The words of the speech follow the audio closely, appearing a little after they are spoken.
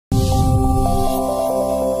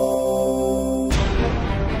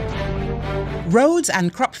Roads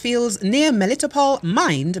and crop fields near Melitopol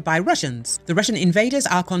mined by Russians. The Russian invaders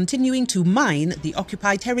are continuing to mine the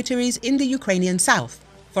occupied territories in the Ukrainian south.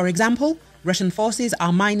 For example, Russian forces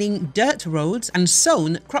are mining dirt roads and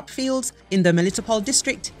sown crop fields in the Melitopol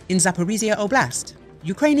district in Zaporizhia Oblast.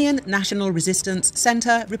 Ukrainian National Resistance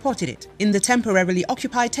Center reported it. In the temporarily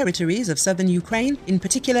occupied territories of southern Ukraine, in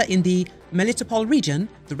particular in the Melitopol region,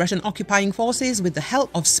 the Russian occupying forces, with the help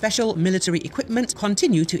of special military equipment,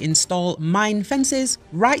 continue to install mine fences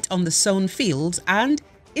right on the sown fields and,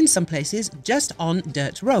 in some places, just on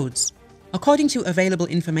dirt roads. According to available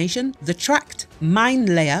information, the tracked mine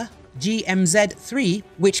layer GMZ-3,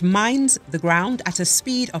 which mines the ground at a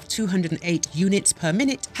speed of 208 units per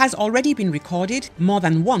minute, has already been recorded more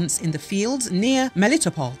than once in the fields near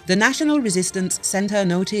Melitopol. The National Resistance Center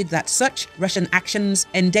noted that such Russian actions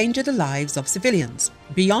endanger the lives of civilians.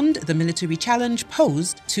 Beyond the military challenge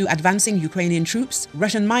posed to advancing Ukrainian troops,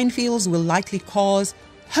 Russian minefields will likely cause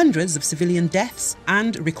hundreds of civilian deaths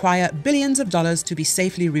and require billions of dollars to be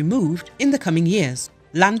safely removed in the coming years.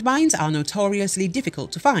 Landmines are notoriously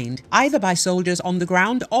difficult to find, either by soldiers on the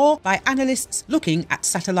ground or by analysts looking at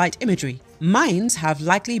satellite imagery. Mines have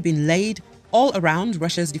likely been laid all around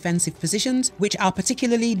Russia's defensive positions, which are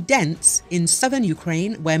particularly dense in southern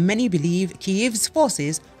Ukraine, where many believe Kyiv's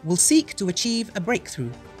forces will seek to achieve a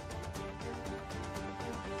breakthrough.